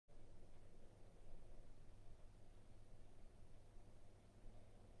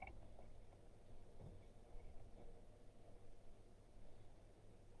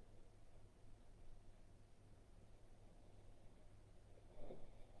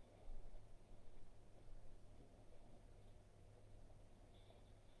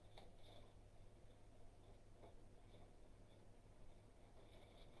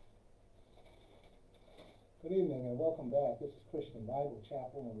Good evening and welcome back. This is Christian Bible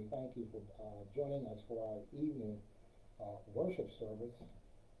Chapel, and we thank you for joining us for our evening worship service.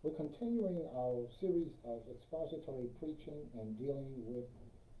 We're continuing our series of expository preaching and dealing with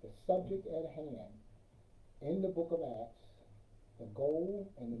the subject at hand in the book of Acts, the goal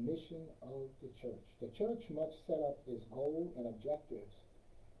and the mission of the church. The church must set up its goal and objectives,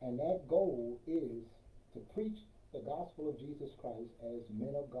 and that goal is to preach the gospel of Jesus Christ as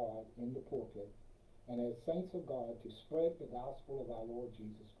men of God in the pulpit, and as saints of God to spread the gospel of our Lord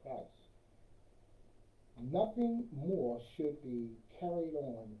Jesus Christ. Nothing more should be carried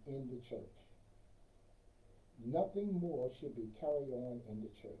on in the church. Nothing more should be carried on in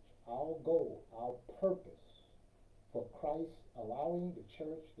the church. Our goal, our purpose for Christ allowing the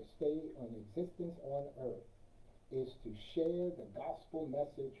church to stay in existence on earth is to share the gospel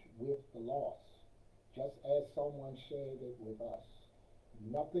message with the lost, just as someone shared it with us.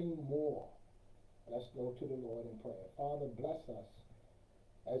 Nothing more. Let's go to the Lord in prayer. Father, bless us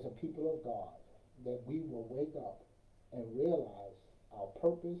as a people of God, that we will wake up and realize our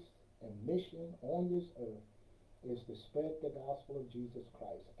purpose and mission on this earth is to spread the gospel of Jesus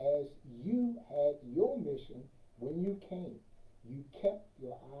Christ. As you had your mission when you came, you kept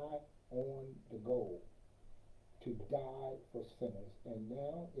your eye on the goal, to die for sinners. And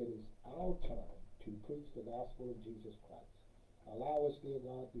now it is our turn to preach the gospel of Jesus Christ. Allow us, dear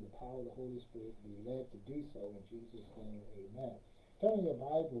God, through the power of the Holy Spirit, to be led to do so in Jesus' name, amen. Turning your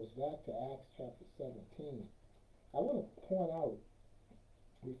Bibles back to Acts chapter 17, I want to point out,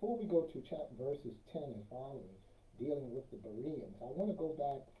 before we go to verses 10 and following, dealing with the Bereans, I want to go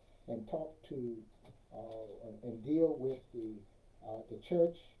back and talk to and deal with the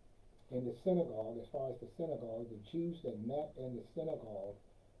church in the synagogue. As far as the synagogue, the Jews that met in the synagogue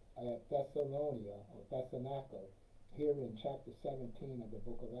at Thessalonica, here in chapter 17 of the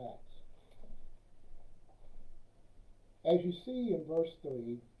book of Acts. As you see in verse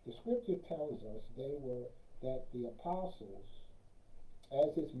 3, the scripture tells us that the apostles,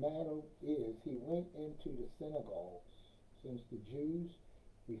 as his manner is, he went into the synagogues, since the Jews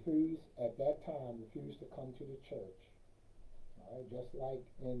at that time refused to come to the church. All right, just like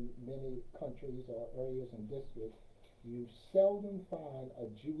in many countries or areas and districts, you seldom find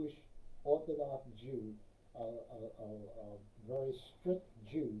a Jewish Orthodox Jew, a very strict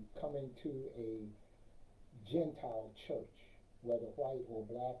Jew, coming to a Gentile church, whether white or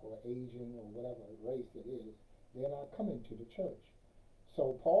black or Asian or whatever race it is. They're not coming to the church.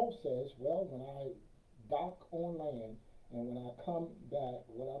 So Paul says, well, when I dock on land and when I come back,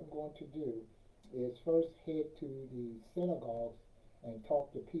 what I'm going to do is first head to the synagogues and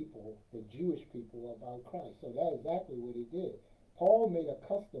talk to people, the Jewish people, about Christ. So that's exactly what he did. Paul made a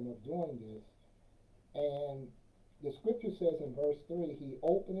custom of doing this. And the scripture says in verse 3, he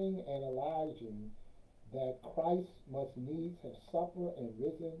opening and alleging that Christ must needs have suffered and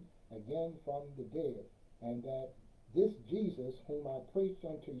risen again from the dead, and that this Jesus whom I preach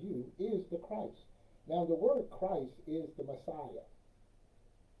unto you is the Christ. Now the word Christ is the Messiah.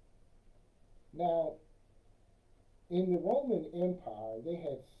 Now, in the Roman Empire, they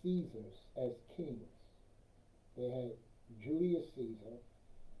had Caesars as kings. They had Julius Caesar,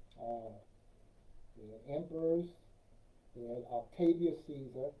 they had emperors, they had Octavius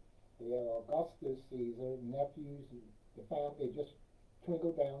Caesar, they had Augustus Caesar, nephews, the family, it just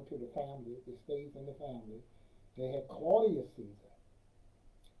trickled down to the family, it stays in the family. They had Claudius Caesar.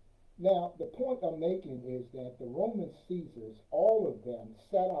 Now, the point I'm making is that the Roman Caesars, all of them,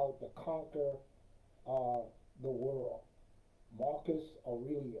 set out to conquer the world. Marcus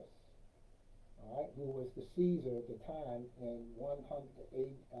Aurelius, all right, who was the Caesar at the time in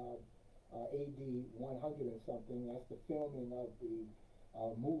AD 100 and something. That's the filming of the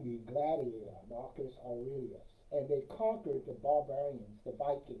movie Gladiator, Marcus Aurelius. And they conquered the barbarians, the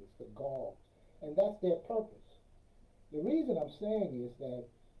Vikings, the Gauls, and that's their purpose. The reason I'm saying is that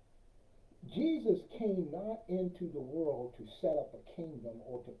Jesus came not into the world to set up a kingdom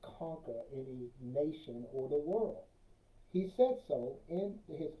or to conquer any nation or the world. He said so in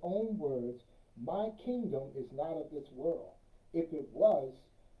his own words, my kingdom is not of this world. If it was,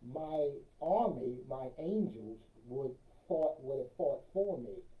 my army, my angels would have fought for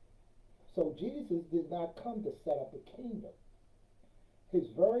me. So Jesus did not come to set up a kingdom. His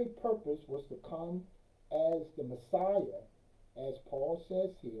very purpose was to come as the Messiah, as Paul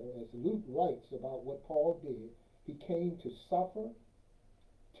says here, as Luke writes about what Paul did. He came to suffer,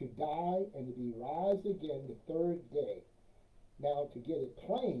 to die, and to be raised again the third day. Now, to get it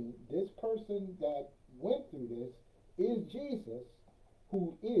plain, this person that went through this is Jesus,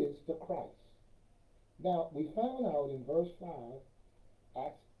 who is the Christ. Now, we found out in verse 5,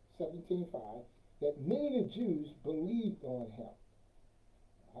 Acts 17:5, that many of the Jews believed on him.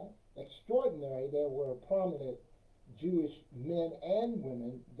 Right? Extraordinary, there were prominent Jewish men and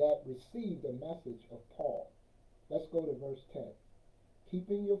women that received the message of Paul. Let's go to verse 10.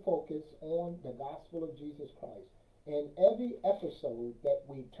 Keeping your focus on the gospel of Jesus Christ. In every episode that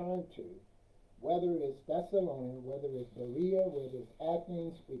we turn to, whether it's Thessalonians, whether it's Berea, whether it's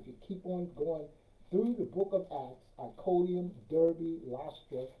Athens, if you keep on going through the book of Acts, Iconium, Derbe,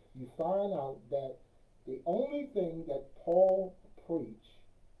 Lystra, you find out that the only thing that Paul preached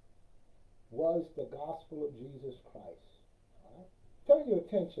was the gospel of Jesus Christ. Right? Turn your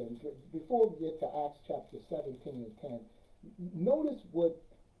attention, before we get to Acts chapter 17 and 10, notice what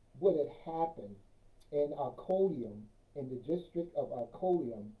had happened in Iconium, in the district of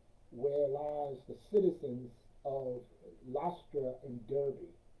Iconium, where lies the citizens of Lystra and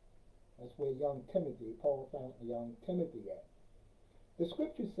Derbe. That's where young Timothy, Paul found young Timothy at. The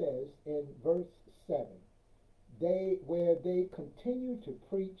scripture says in verse 7, where they continue to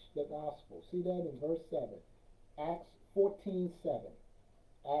preach the gospel. See that in verse 7. Acts 14:7.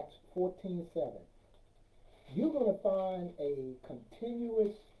 Acts 14:7. You're going to find a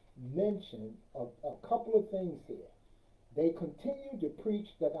continuous mention of a couple of things here. They continue to preach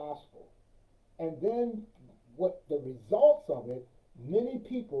the gospel. And then what the results of it, many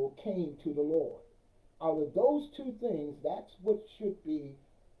people came to the Lord. Out of those two things, that's what should be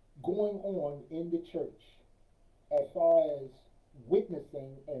going on in the church as far as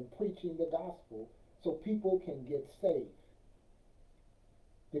witnessing and preaching the gospel so people can get saved.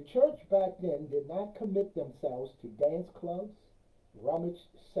 The church back then did not commit themselves to dance clubs, rummage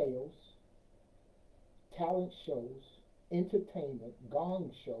sales, talent shows, entertainment,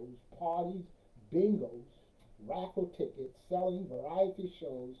 gong shows, parties, bingos, raffle tickets, selling variety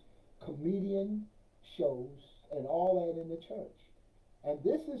shows, comedian shows, and all that in the church. And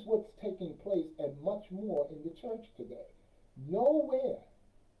this is what's taking place and much more in the church today. Nowhere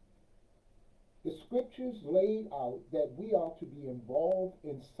the scriptures laid out that we are to be involved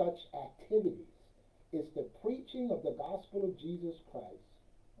in such activities. It's the preaching of the gospel of Jesus Christ.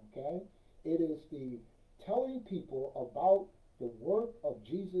 Okay? It is the telling people about the work of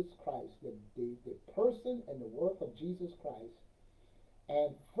Jesus Christ, the person and the work of Jesus Christ,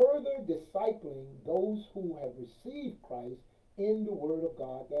 and further discipling those who have received Christ in the Word of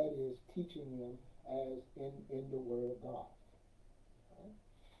God, that is, teaching them as in the Word of God. Right?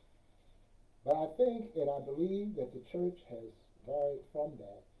 But I think and I believe that the church has varied from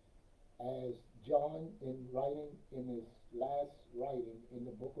that, as John, in writing in his last writing in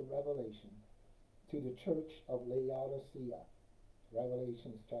the book of Revelation, to the church of Laodicea,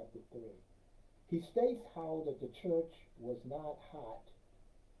 Revelation chapter 3. He states how that the church was not hot,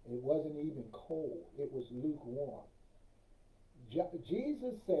 it wasn't even cold, it was lukewarm.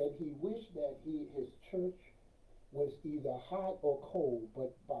 Jesus said he wished that his church was either hot or cold,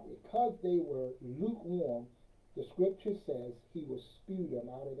 but because they were lukewarm, the scripture says he will spew them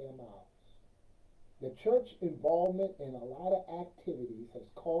out of their mouths. The church involvement in a lot of activities has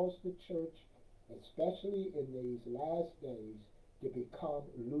caused the church, especially in these last days, to become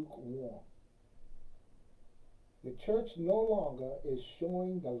lukewarm. The church no longer is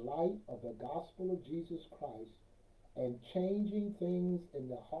showing the light of the gospel of Jesus Christ and changing things in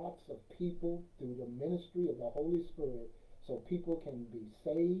the hearts of people through the ministry of the Holy Spirit so people can be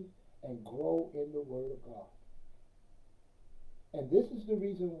saved and grow in the Word of God. And this is the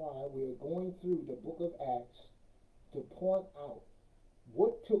reason why we are going through the book of Acts to point out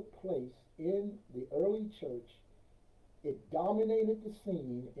what took place in the early church. It dominated the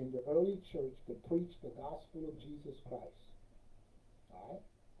scene in the early church to preach the gospel of Jesus Christ. All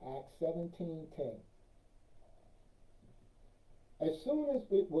right? Acts 17:10. As soon as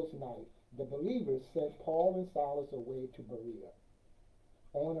it was night, the believers sent Paul and Silas away to Berea.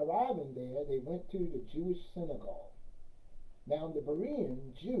 On arriving there, they went to the Jewish synagogue. Now the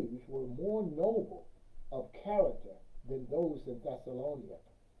Berean Jews were more noble of character than those in Thessalonica,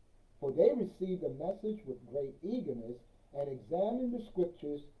 for they received the message with great eagerness and examined the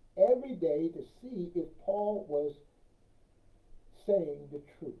scriptures every day to see if Paul was saying the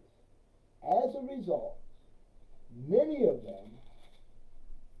truth. As a result, many of them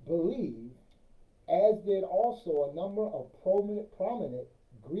believed, as did also a number of prominent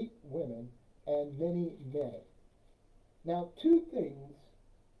Greek women and many men. Now, two things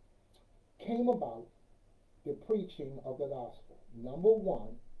came about the preaching of the gospel. Number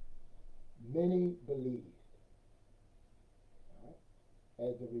one, many believed. Right?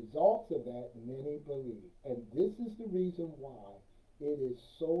 As a result of that, many believed. And this is the reason why it is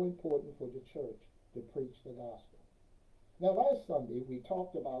so important for the church to preach the gospel. Now, last Sunday, we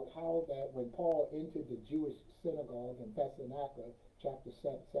talked about how that when Paul entered the Jewish synagogue in Thessalonica, chapter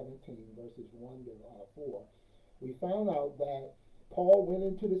 17, verses 1 to 4, we found out that Paul went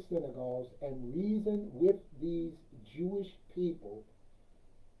into the synagogues and reasoned with these Jewish people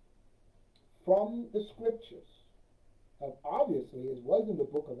from the scriptures. Obviously, it wasn't the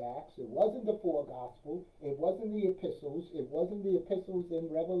book of Acts, it wasn't the four gospels, it wasn't the epistles, it wasn't the epistles in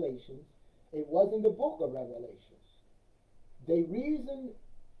Revelations, it wasn't the book of Revelations. They reasoned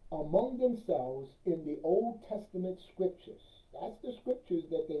among themselves in the Old Testament scriptures. That's the scriptures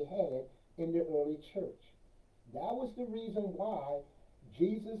that they had in the early church. That was the reason why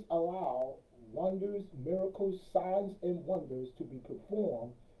Jesus allowed wonders, miracles, signs, and wonders to be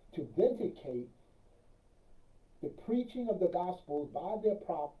performed to vindicate the preaching of the gospel by their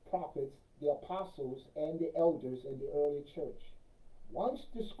prophets, the apostles, and the elders in the early church. Once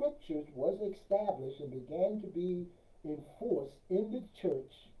the scriptures was established and began to be enforced in the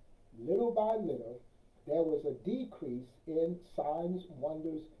church, little by little, there was a decrease in signs,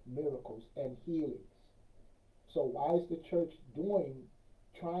 wonders, miracles, and healings. So why is the church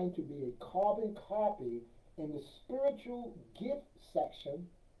trying to be a carbon copy in the spiritual gift section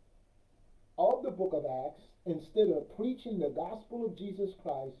of the book of Acts instead of preaching the gospel of Jesus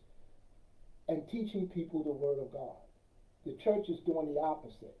Christ and teaching people the word of God? The church is doing the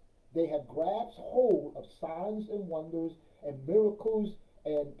opposite. They have grasped hold of signs and wonders and miracles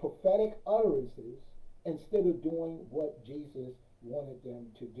and prophetic utterances instead of doing what Jesus wanted them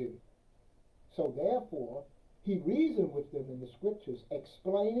to do. So therefore, he reasoned with them in the scriptures,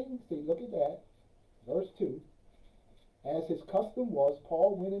 explaining, see, look at that, verse 2. As his custom was,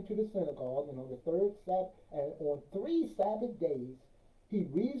 Paul went into the synagogue, and on the third Sabbath, and on 3 Sabbath days, he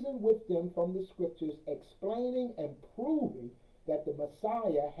reasoned with them from the scriptures, explaining and proving that the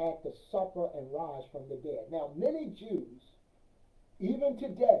Messiah had to suffer and rise from the dead. Now, many Jews, even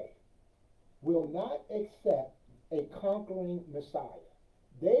today, will not accept a conquering Messiah.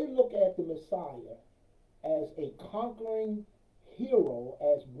 They look at the Messiah as a conquering hero,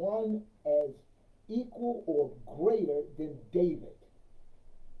 as one as equal or greater than David.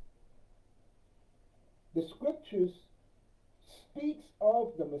 The scriptures speaks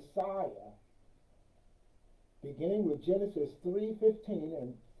of the Messiah beginning with Genesis 3:15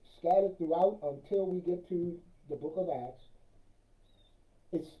 and scattered throughout until we get to the book of Acts.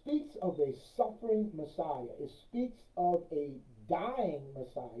 It speaks of a suffering Messiah. It speaks of a dying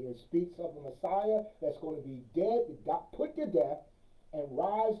Messiah. It speaks of a Messiah that's going to be dead, put to death, and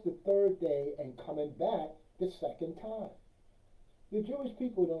rise the third day and coming back the second time. The Jewish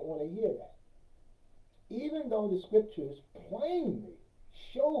people don't want to hear that. Even though the scriptures plainly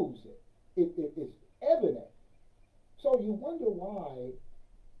shows it, it is evident. So you wonder why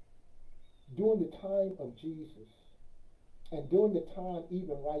during the time of Jesus and during the time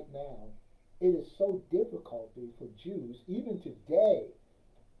even right now, it is so difficult for Jews, even today,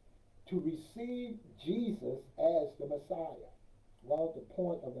 to receive Jesus as the Messiah. Well, the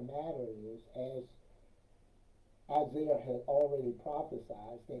point of the matter is, as Isaiah had already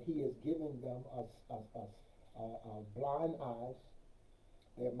prophesied, that he has given them blind eyes,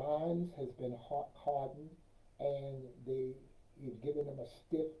 their minds has been hardened, and he's given them a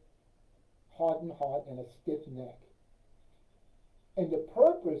stiff, hardened heart and a stiff neck. And the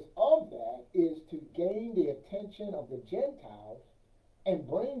purpose of that is to gain the attention of the Gentiles and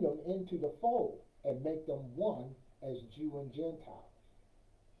bring them into the fold and make them one as Jew and Gentile.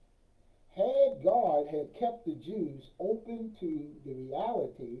 Had God had kept the Jews open to the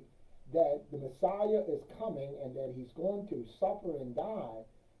reality that the Messiah is coming and that he's going to suffer and die,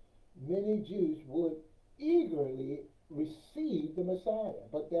 many Jews would eagerly receive the Messiah.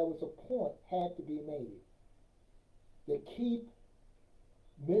 But there was a point had to be made to keep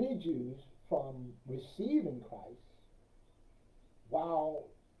many Jews from receiving Christ while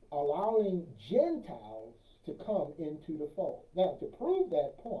allowing Gentiles to come into the fold. Now, to prove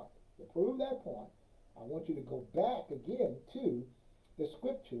that point, I want you to go back again to the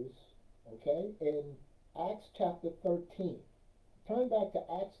scriptures, okay, in Acts chapter 13. Turn back to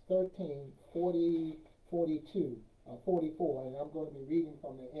Acts 13, 44, and I'm going to be reading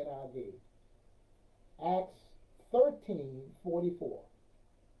from the NIV. Acts 13, 44.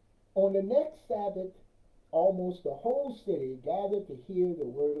 On the next Sabbath, almost the whole city gathered to hear the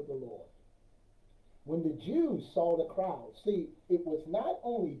word of the Lord. When the Jews saw the crowd, see, it was not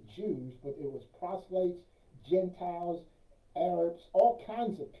only Jews, but it was proselytes, Gentiles, Arabs, all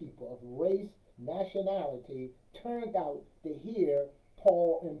kinds of people of race, nationality turned out to hear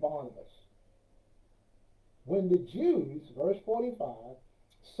Paul and Barnabas. When the Jews, verse 45,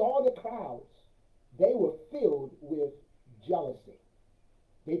 saw the crowds, they were filled with jealousy.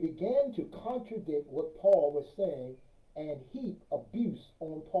 They began to contradict what Paul was saying and heap abuse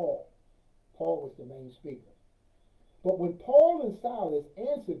on Paul. Paul was the main speaker. But when Paul and Silas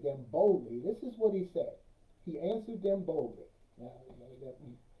answered them boldly, this is what he said. He answered them boldly. Now,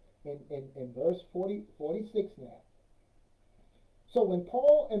 in verse 46 now. So when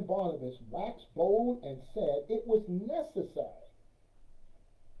Paul and Barnabas waxed bold and said it was necessary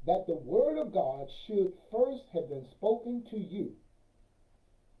that the word of God should first have been spoken to you,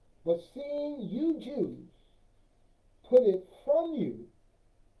 but seeing you Jews put it from you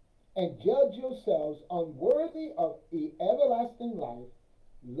and judge yourselves unworthy of the everlasting life,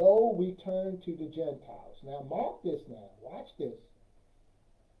 lo, we turn to the Gentiles. Now mark this now, watch this.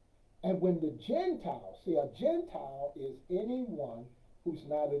 And when the Gentiles, see, a Gentile is anyone who's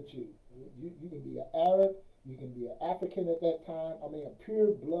not a Jew. You can be an Arab, you can be an African at that time, a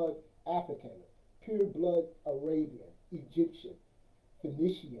pure blood African, pure blood Arabian, Egyptian,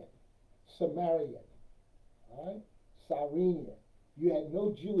 Phoenician, Samaritan, all right? Cyrenian. You had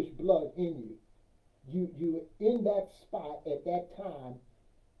no Jewish blood in you. You were in that spot at that time,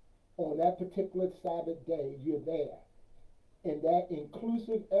 on that particular Sabbath day, you're there. In that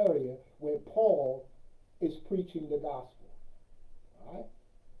inclusive area where Paul is preaching the gospel. All right?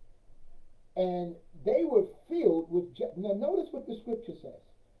 And they were filled with, now notice what the scripture says.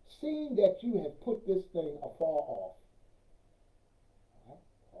 Seeing that you have put this thing afar off. All right?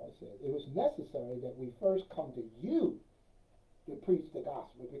 Paul said it was necessary that we first come to you to preach the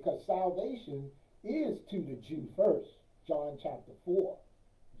gospel, because salvation is to the Jew first. John chapter 4.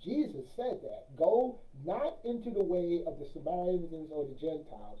 Jesus said that. Go not into the way of the Samaritans or the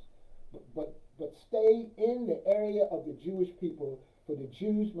Gentiles, but stay in the area of the Jewish people, for the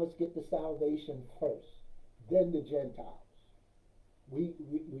Jews must get the salvation first, then the Gentiles. We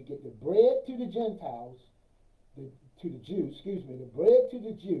get the bread to the Gentiles, to the Jews, the bread to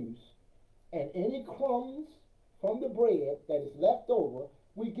the Jews, and any crumbs from the bread that is left over,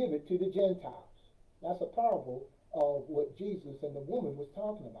 we give it to the Gentiles. That's a parable of what Jesus and the woman was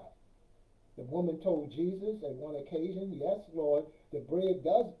talking about. The woman told Jesus at one occasion, yes, Lord, the bread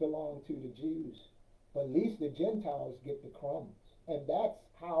does belong to the Jews, but at least the Gentiles get the crumbs. And that's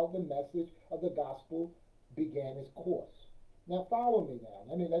how the message of the gospel began its course. Now follow me now.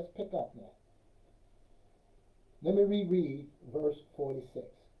 Let's pick up now. Let me reread verse 46.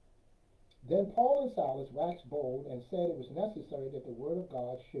 Then Paul and Silas waxed bold and said it was necessary that the word of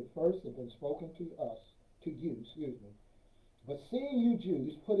God should first have been spoken to you. But seeing you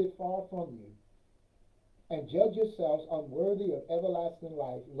Jews put it far from you, and judge yourselves unworthy of everlasting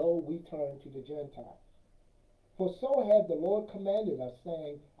life, lo, we turn to the Gentiles. For so had the Lord commanded us,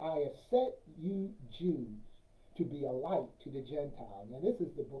 saying, I have set you Jews to be a light to the Gentiles. Now this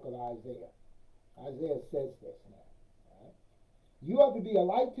is the book of Isaiah. Isaiah says this now. Right? You are to be a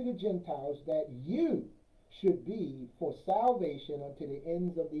light to the Gentiles, that you should be for salvation unto the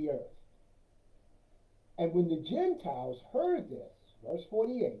ends of the earth. And when the Gentiles heard this, verse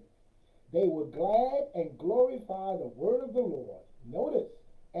 48, they were glad and glorified the word of the Lord. Notice,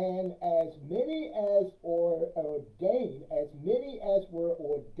 and as many as were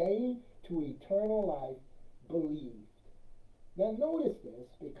ordained to eternal life believed. Now notice this,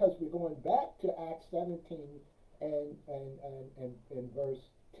 because we're going back to Acts 17 and verse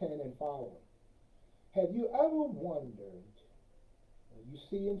 10 and following. Have you ever wondered, you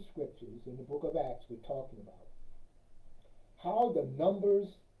see in scriptures, in the book of Acts we're talking about, how the numbers,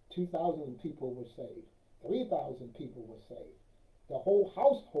 2,000 people were saved, 3,000 people were saved, the whole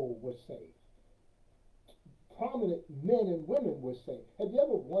household was saved, prominent men and women were saved. Have you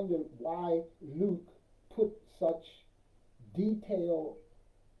ever wondered why Luke put such detailed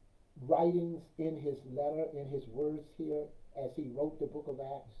writings in his letter, in his words here, as he wrote the book of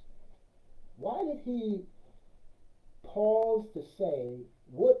Acts? Why did he pause to say,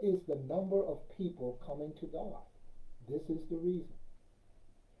 what is the number of people coming to God? This is the reason.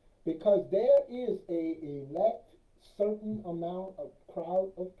 Because there is a elect certain amount of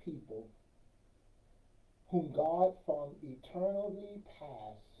crowd of people whom God from eternity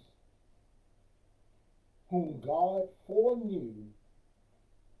past, whom God foreknew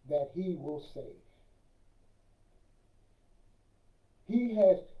that he will save. He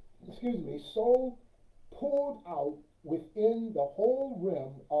has, so pulled out within the whole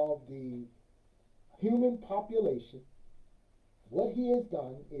realm of the human population. What he has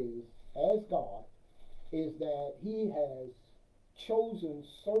done is, as God, is that he has chosen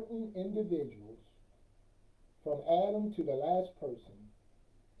certain individuals from Adam to the last person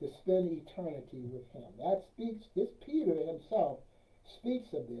to spend eternity with him. This Peter himself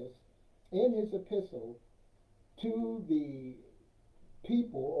speaks of this in his epistle to the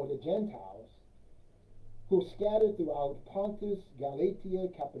people or the Gentiles who scattered throughout Pontus, Galatia,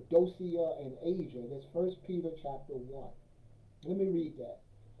 Cappadocia, and Asia. That's 1 Peter chapter 1. Let me read that.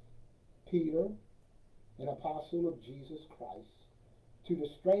 Peter, an apostle of Jesus Christ, to the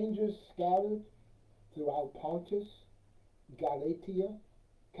strangers scattered throughout Pontus, Galatia,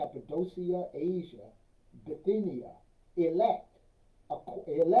 Cappadocia, Asia, Bithynia, elect,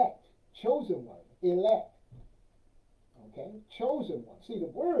 chosen one, elect. Okay, chosen one. See, the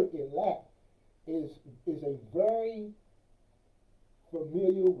word elect is a very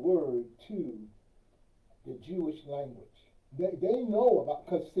familiar word to the Jewish language. They know about,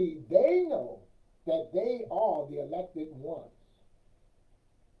 because see, they know that they are the elected ones.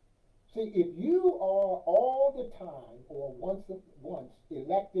 See, if you are all the time or once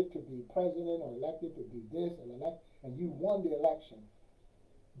elected to be president or elected to be this and you won the election,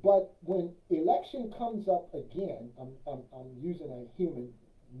 but when election comes up again, I'm using a human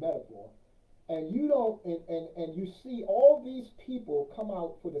metaphor, and you don't, and you see all these people come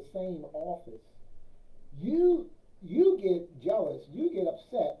out for the same office, you get jealous, you get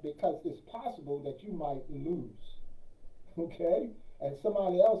upset because it's possible that you might lose, okay? And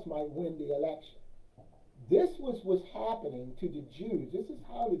somebody else might win the election. This was what's happening to the Jews. This is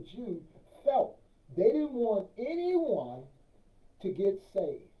how the Jews felt. They didn't want anyone to get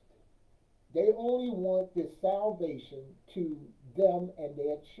saved. They only want this salvation to them and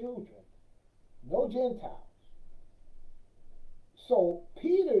their children. No Gentiles. So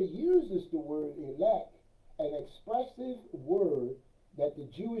Peter uses the word elect, an expressive word that the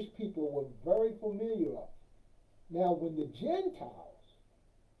Jewish people were very familiar of. Now, when the Gentiles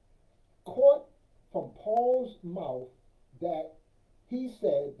caught from Paul's mouth that he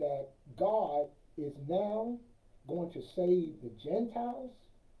said that God is now going to save the Gentiles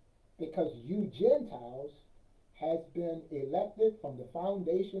because you Gentiles has been elected from the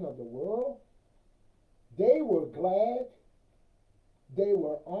foundation of the world, they were glad, they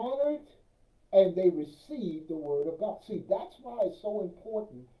were honored, and they received the word of God. See, that's why it's so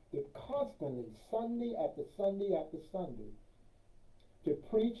important that constantly, Sunday after Sunday after Sunday, to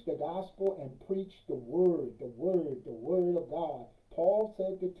preach the gospel and preach the word of God. Paul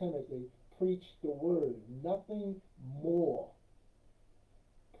said to Timothy, preach the word, nothing more.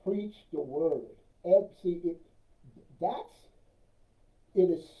 Preach the word. See, it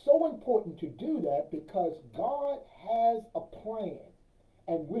is so important to do that because God has a plan.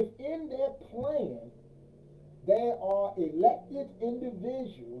 And within their plan, there are elected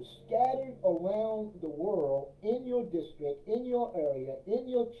individuals scattered around the world, in your district, in your area, in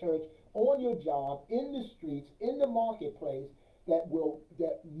your church, on your job, in the streets, in the marketplace, that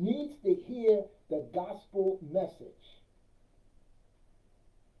needs to hear the gospel message.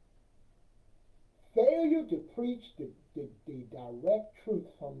 Failure to preach the direct truth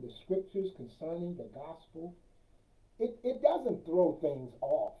from the scriptures concerning the gospel, it doesn't throw things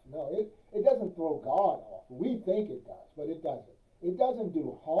off. No, it doesn't throw God off. We think it does, but it doesn't. It doesn't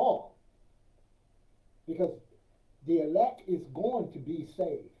do harm because the elect is going to be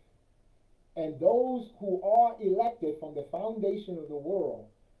saved. And those who are elected from the foundation of the world,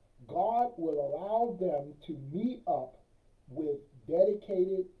 God will allow them to meet up with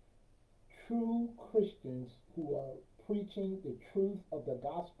dedicated, true Christians who are preaching the truth of the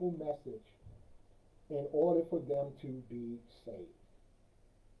gospel message in order for them to be saved.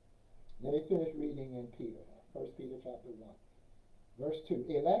 Let me finish reading in Peter, 1 Peter chapter 1. Verse 2,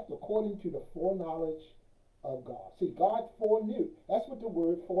 elect according to the foreknowledge of God. See, God foreknew. That's what the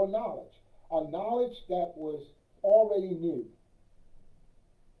word foreknowledge, a knowledge that was already new.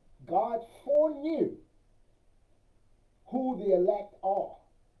 God foreknew who the elect are.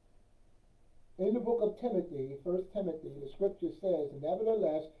 In the book of Timothy, 1 Timothy, the scripture says,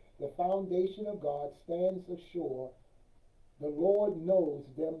 nevertheless, the foundation of God stands assured. The Lord knows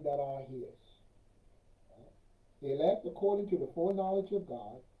them that are his. The elect according to the foreknowledge of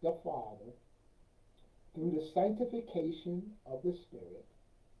God, the Father, through the sanctification of the Spirit,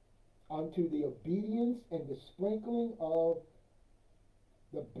 unto the obedience and the sprinkling of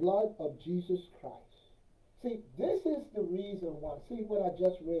the blood of Jesus Christ. See, this is the reason why, see what I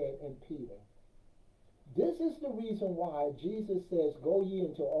just read in Peter. This is the reason why Jesus says, go ye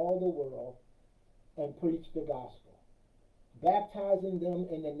into all the world and preach the gospel, baptizing them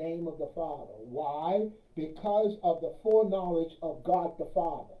in the name of the Father. Why? Because of the foreknowledge of God the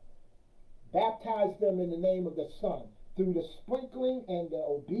Father. Baptize them in the name of the Son, through the sprinkling and the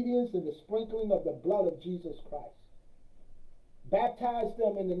obedience and the sprinkling of the blood of Jesus Christ. Baptize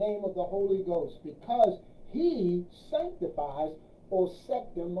them in the name of the Holy Ghost, because he sanctifies or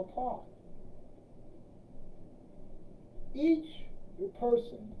set them apart. Each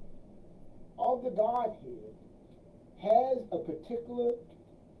person of the Godhead has a particular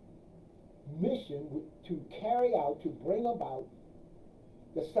mission to carry out, to bring about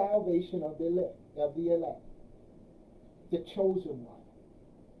the salvation of the elect, the chosen one.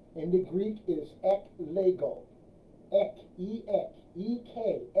 In the Greek it is ek lego, ek,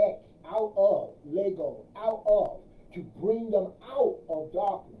 E-K, ek, out of, lego, out of, to bring them out of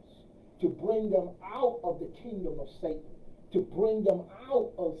darkness, to bring them out of the kingdom of Satan, to bring them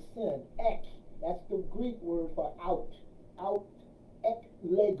out of sin, ek, that's the Greek word for out, ek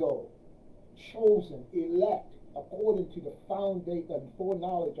lego, chosen, elect, according to the foundation and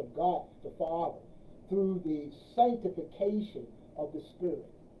foreknowledge of God the Father, through the sanctification of the Spirit.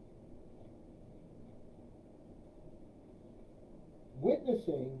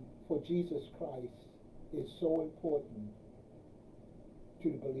 Witnessing for Jesus Christ is so important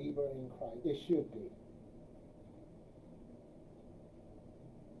to the believer in Christ. It should be.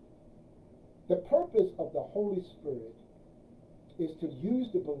 The purpose of the Holy Spirit is to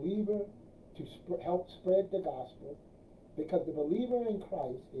use the believer to help spread the gospel, because the believer in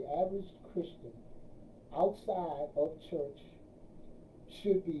Christ, the average Christian outside of church,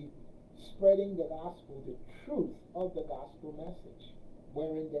 should be spreading the gospel, the truth of the gospel message,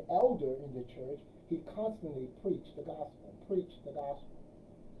 wherein the elder in the church, he constantly preached the gospel.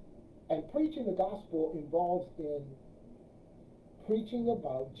 And preaching the gospel involves in preaching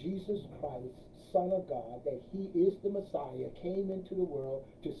about Jesus Christ, Son of God, that he is the Messiah, came into the world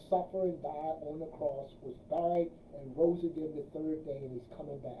to suffer and die on the cross, was buried and rose again the third day, and is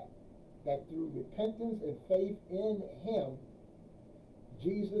coming back. That through repentance and faith in him,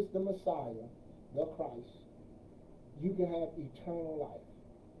 Jesus the Messiah, the Christ, you can have eternal life.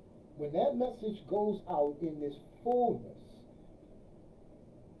 When that message goes out in this fullness,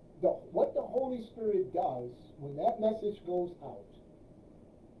 what the Holy Spirit does when that message goes out,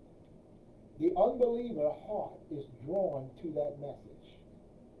 the unbeliever heart is drawn to that message.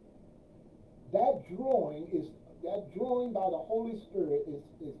 That drawing by the Holy Spirit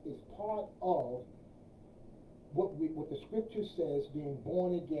is part of what the scripture says, being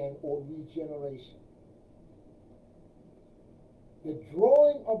born again or regeneration. The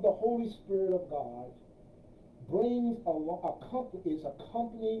drawing of the Holy Spirit of God is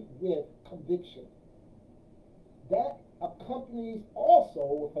accompanied with conviction. That accompanies also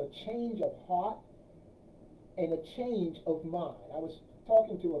with a change of heart and a change of mind. I was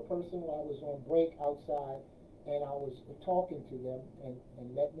talking to a person while I was on break outside, and I was talking to them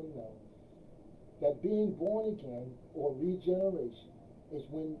and letting them know that being born again or regeneration is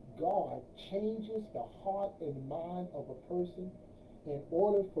when God changes the heart and mind of a person in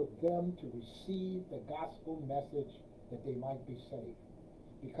order for them to receive the gospel message that they might be saved.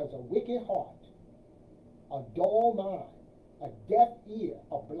 Because a wicked heart, a dull mind, a deaf ear,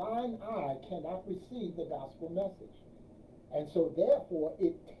 a blind eye cannot receive the gospel message. And so therefore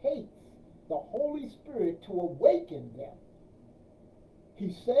it takes the Holy Spirit to awaken them. He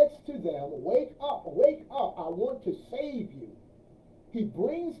says to them, wake up, I want to save you. He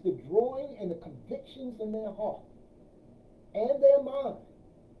brings the drawing and the convictions in their heart and their mind.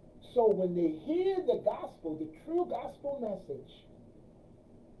 So when they hear the gospel, the true gospel message,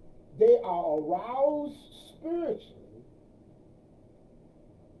 they are aroused spiritually,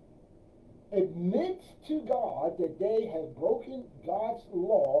 admit to God that they have broken God's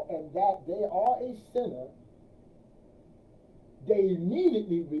law and that they are a sinner. They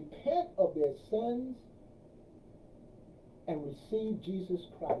immediately repent of their sins and receive Jesus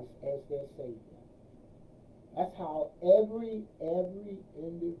Christ as their Savior. That's how every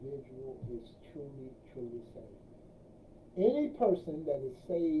individual is truly saved. Any person that is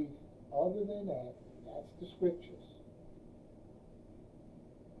saved other than that, that's the scriptures.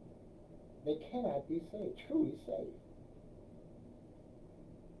 They cannot be saved, truly saved.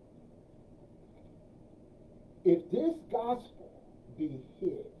 If this gospel be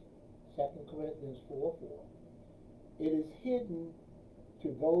hid, 2 Corinthians 4:4, it is hidden to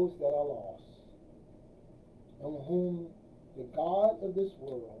those that are lost, on whom the God of this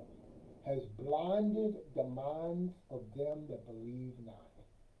world has blinded the minds of them that believe not.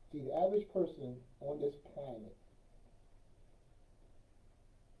 See, the average person on this planet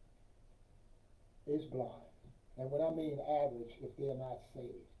is blind. And when I mean average, if they're not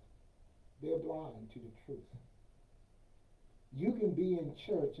saved, they're blind to the truth. You can be in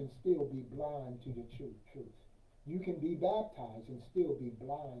church and still be blind to the truth. You can be baptized and still be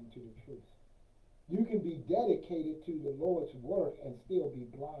blind to the truth. You can be dedicated to the Lord's work and still be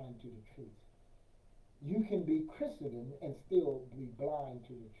blind to the truth. You can be Christian and still be blind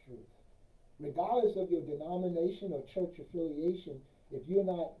to the truth. Regardless of your denomination or church affiliation, if you're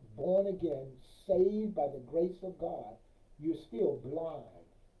not born again, saved by the grace of God, you're still blind,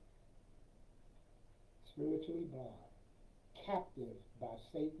 spiritually blind, captive by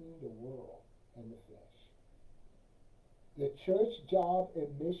Satan, the world, and the flesh. The church job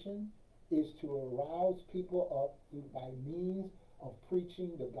and mission is to arouse people up by means of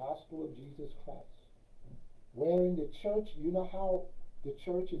preaching the gospel of Jesus Christ. Where in the church, you know how the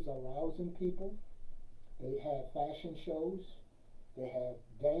church is arousing people? They have fashion shows, they have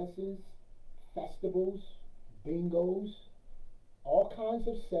dances, festivals, bingos, all kinds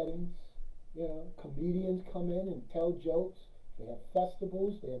of settings. You know, comedians come in and tell jokes. They have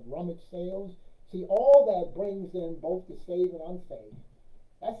festivals, they have rummage sales. See, all that brings in both the saved and unsaved.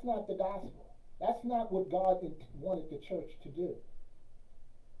 That's not the gospel. That's not what God wanted the church to do.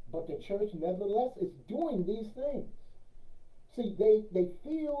 But the church, nevertheless, is doing these things. See, they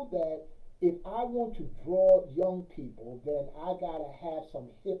feel that if I want to draw young people, then I gotta have some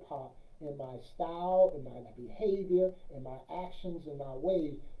hip hop in my style, in my behavior, in my actions, in my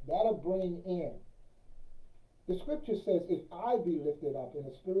ways. That'll bring in. The scripture says, if I be lifted up in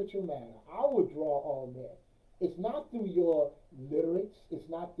a spiritual manner, I will draw all men. It's not through your lyrics. It's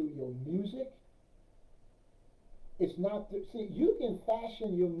not through your music. It's not through, see, you can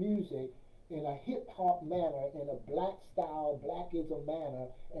fashion your music in a hip-hop manner, in a black style, blackism manner,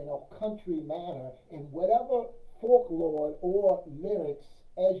 in a country manner, in whatever folklore or lyrics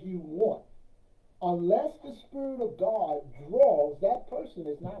as you want. Unless the Spirit of God draws, that person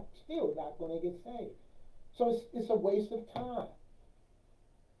is still not going to get saved. So it's a waste of time.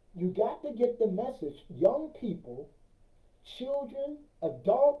 You got to get the message. Young people, children,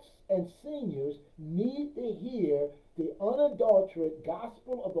 adults, and seniors need to hear the unadulterated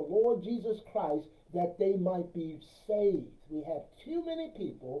gospel of the Lord Jesus Christ that they might be saved. We have too many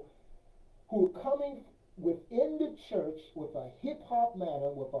people who are coming within the church with a hip-hop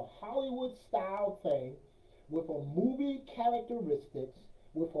manner, with a Hollywood style thing, with a movie characteristics,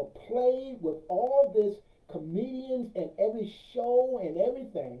 with a play, with all this comedians and every show and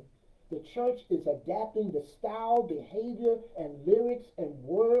everything. The church is adapting the style, behavior, and lyrics and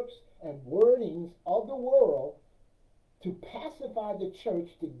words and wordings of the world to pacify the church,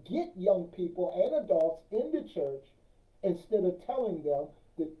 to get young people and adults in the church instead of telling them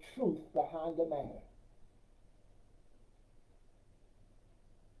the truth behind the matter.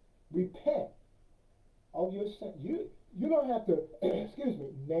 Repent of your sin. You don't have to,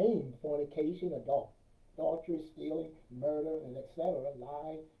 name fornication, adultery, stealing, murder, and etc.,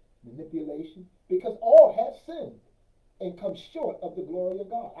 lying, manipulation, because all have sinned and come short of the glory of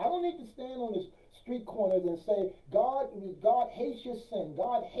God. I don't need to stand on the street corners and say, God hates your sin.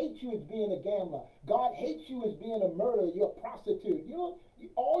 God hates you as being a gambler. God hates you as being a murderer. You're a prostitute. You know,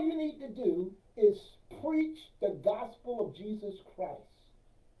 all you need to do is preach the gospel of Jesus Christ.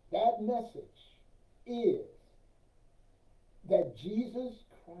 That message is that Jesus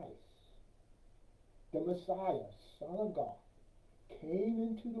Christ, the Messiah, Son of God, came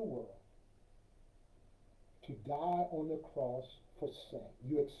into the world to die on the cross for sin.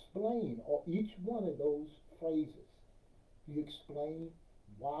 You explain each one of those phrases. You explain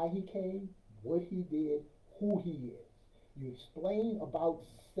why he came, what he did, who he is. You explain about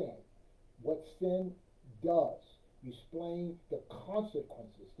sin, what sin does. You explain the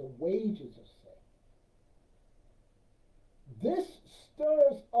consequences, the wages of sin. This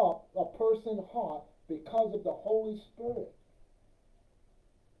stirs up a person's heart because of the Holy Spirit.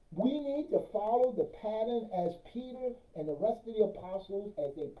 We need to follow the pattern as Peter and the rest of the apostles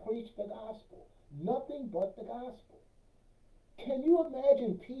as they preached the gospel. Nothing but the gospel. Can you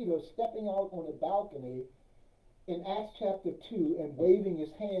imagine Peter stepping out on the balcony in Acts chapter 2 and waving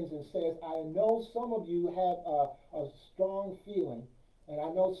his hands and says, I know some of you have a strong feeling, and I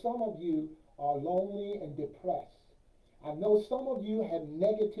know some of you are lonely and depressed. I know some of you have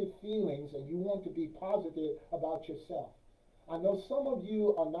negative feelings and you want to be positive about yourself. I know some of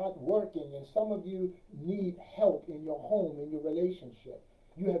you are not working and some of you need help in your home, in your relationship.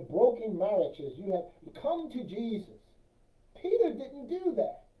 You have broken marriages. You have come to Jesus. Peter didn't do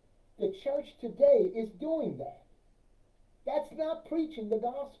that. The church today is doing that. That's not preaching the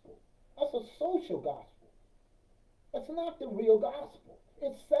gospel. That's a social gospel. That's not the real gospel.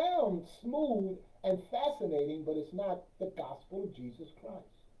 It sounds smooth and fascinating, but it's not the gospel of Jesus Christ.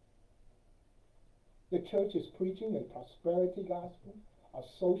 The church is preaching a prosperity gospel, a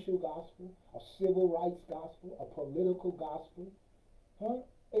social gospel, a civil rights gospel, a political gospel.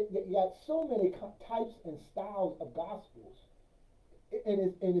 You got so many types and styles of gospels. And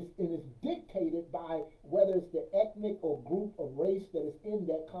it's dictated by whether it's the ethnic or group of race that is in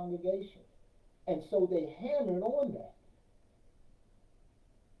that congregation. And so they hammered on that.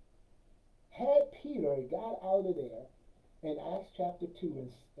 Had Peter got out of there in Acts chapter 2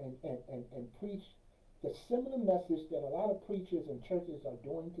 and preached the similar message that a lot of preachers and churches are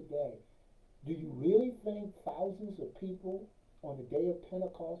doing today, do you really think thousands of people on the day of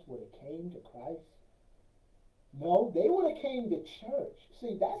Pentecost would have came to Christ? No, they would have came to church.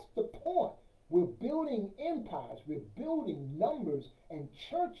 See, that's the point. We're building empires. We're building numbers and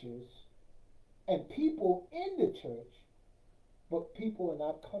churches and people in the church, but people are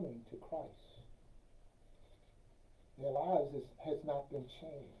not coming to Christ. Their lives has not been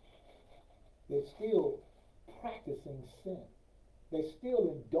changed. They're still practicing sin. They're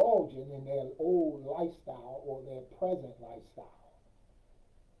still indulging in their old lifestyle or their present lifestyle.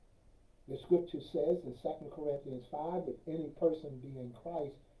 The scripture says in 2 Corinthians 5, if any person be in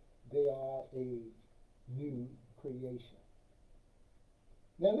Christ, they are a new creation.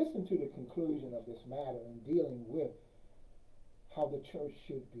 Now listen to the conclusion of this matter in dealing with how the church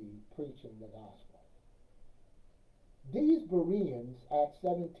should be preaching the gospel. These Bereans, Acts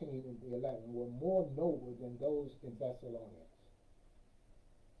 17 and 11, were more noble than those in Thessalonians.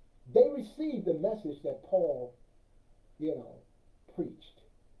 They received the message that Paul, preached.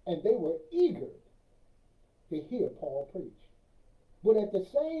 And they were eager to hear Paul preach. But at the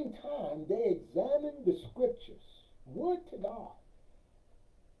same time, they examined the scriptures, word to God,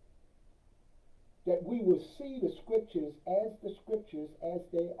 that we will see the scriptures as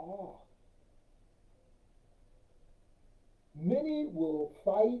they are. Many will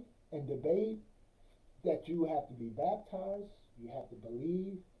fight and debate that you have to be baptized, you have to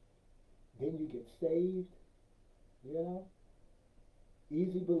believe, then you get saved,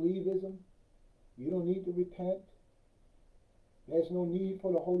 Easy believism. You don't need to repent. There's no need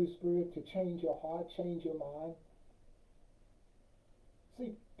for the Holy Spirit to change your heart, change your mind.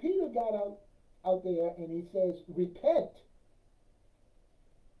 See, Peter got out there and he says, repent.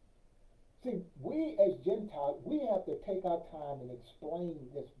 See, we as Gentiles, we have to take our time and explain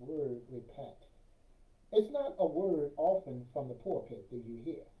this word, repent. It's not a word often from the pulpit that you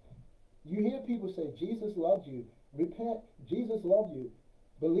hear. You hear people say, Jesus loves you. Repent. Jesus loves you.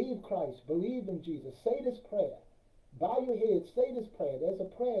 Believe Christ. Believe in Jesus. Say this prayer. Bow your head. Say this prayer. There's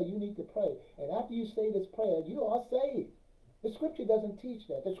a prayer you need to pray. And after you say this prayer, you are saved. The scripture doesn't teach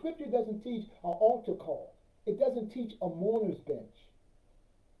that. The scripture doesn't teach an altar call. It doesn't teach a mourner's bench.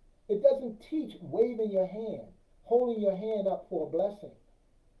 It doesn't teach waving your hand, holding your hand up for a blessing.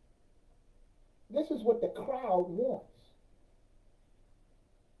 This is what the crowd wants.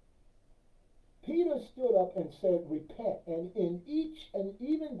 Peter stood up and said, repent. And in each, and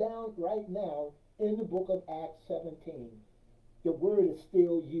even down right now in the book of Acts 17, the word is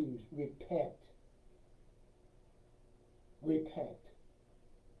still used, repent. Repent.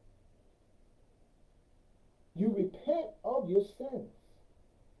 You repent of your sins.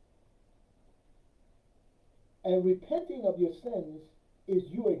 And repenting of your sins is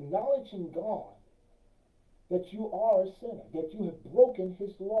you acknowledging God that you are a sinner, that you have broken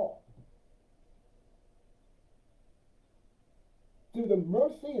his law. Through the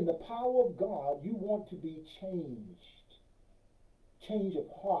mercy and the power of God, you want to be changed. Change of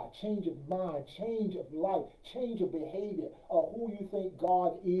heart, change of mind, change of life, change of behavior, of who you think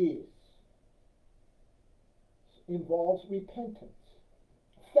God is. It involves repentance.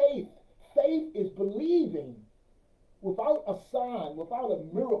 Faith. Faith is believing without a sign, without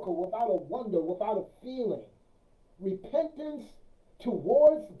a miracle, without a wonder, without a feeling. Repentance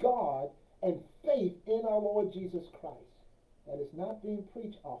towards God and faith in our Lord Jesus Christ. That is not being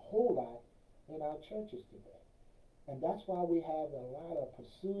preached a whole lot in our churches today. And that's why we have a lot of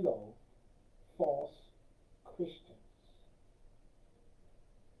pseudo false Christians.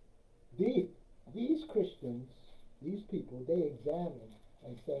 These Christians, these people, they examine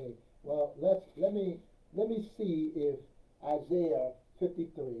and say, well, let me see if Isaiah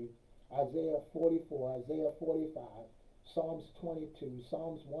 53, Isaiah 44, Isaiah 45, Psalms 22,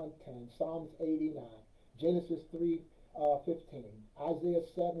 Psalms 110, Psalms 89, Genesis 3:15, Isaiah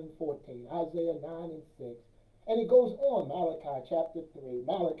 7:14, Isaiah 9 and 6, and it goes on, Malachi chapter 3,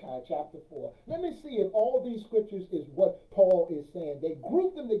 Malachi chapter 4. Let me see if all these scriptures is what Paul is saying. They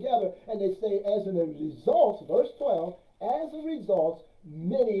group them together and they say, as a result, verse 12, as a result,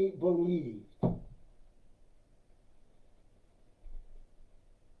 many believed.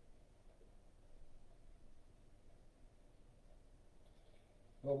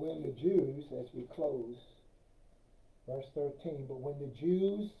 But when the Jews, as we close, verse 13, but when the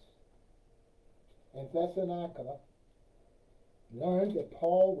Jews in Thessalonica learned that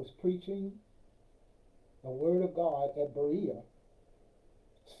Paul was preaching the word of God at Berea,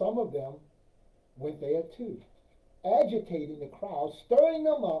 some of them went there too, agitating the crowd, stirring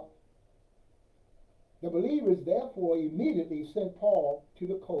them up. The believers therefore immediately sent Paul to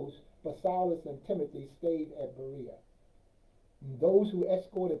the coast, but Silas and Timothy stayed at Berea. Those who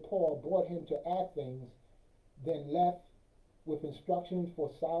escorted Paul brought him to Athens, then left with instructions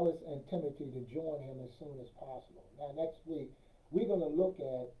for Silas and Timothy to join him as soon as possible. Now, next week, we're going to look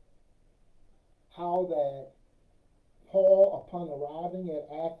at how that Paul, upon arriving at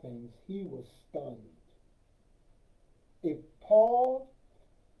Athens, he was stunned. If Paul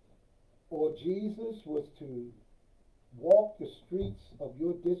or Jesus was to walk the streets of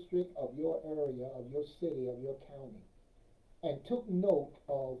your district, of your area, of your city, of your county, and took note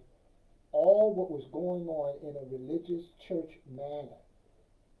of all what was going on in a religious church manner,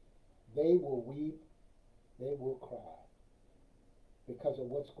 they will weep, they will cry, because of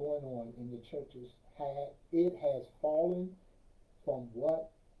what's going on in the churches. It has fallen from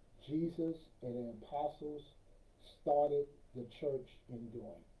what Jesus and the apostles started the church in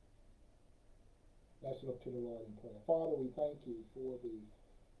doing. Let's look to the Lord in prayer. Father, we thank you for the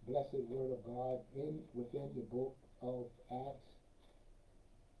blessed word of God within the book of Acts.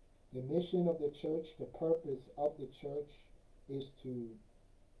 The mission of the church, the purpose of the church is to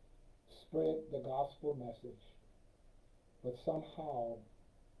spread the gospel message. But somehow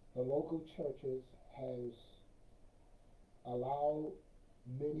the local churches has allowed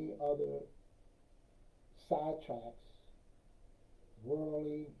many other sidetracks,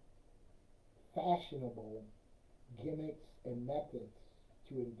 worldly, fashionable gimmicks and methods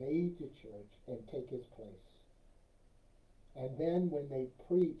to invade the church and take its place. And then when they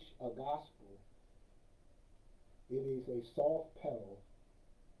preach a gospel, it is a soft pedal,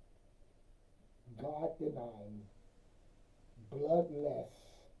 God-denying, bloodless,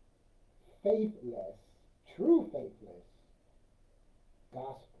 faithless, true faithless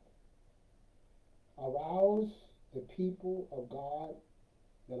gospel. Arouse the people of God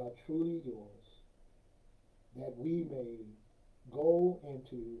that are truly yours, that we may go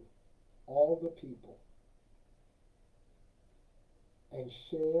into all the people and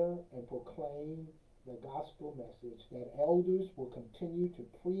share and proclaim the gospel message, that elders will continue to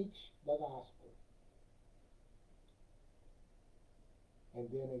preach the gospel, and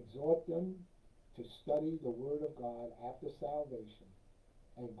then exhort them to study the word of God after salvation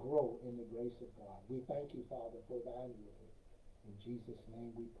and grow in the grace of God. We thank you, Father, for thine word. In Jesus'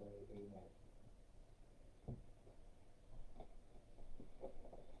 name we pray, amen.